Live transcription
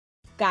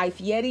Guy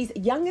Fieri's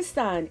youngest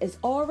son is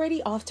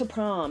already off to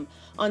prom.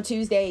 On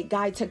Tuesday,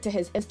 Guy took to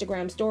his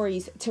Instagram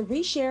stories to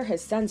reshare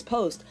his son's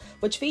post,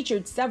 which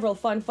featured several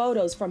fun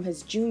photos from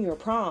his junior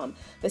prom.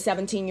 The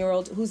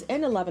 17-year-old, who's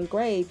in 11th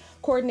grade,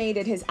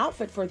 coordinated his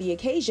outfit for the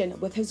occasion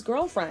with his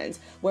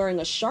girlfriends, wearing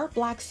a sharp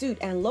black suit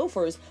and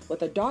loafers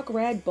with a dark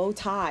red bow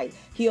tie.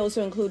 He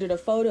also included a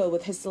photo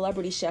with his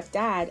celebrity chef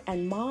dad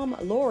and mom,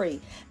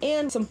 Lori,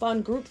 and some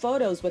fun group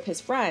photos with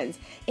his friends.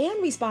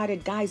 And we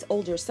spotted Guy's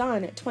older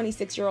son,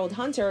 26-year-old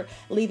Hunter,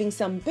 leaving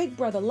some Big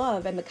Brother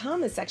love in the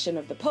comment section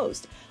of the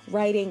post,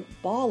 writing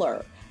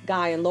 "baller."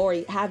 Guy and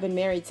Lori have been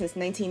married since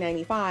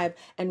 1995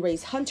 and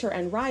raised Hunter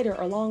and Ryder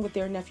along with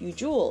their nephew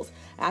Jules.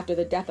 After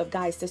the death of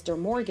Guy's sister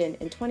Morgan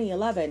in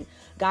 2011,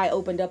 Guy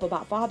opened up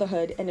about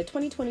fatherhood in a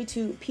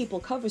 2022 People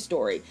cover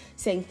story,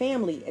 saying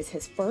family is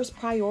his first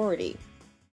priority.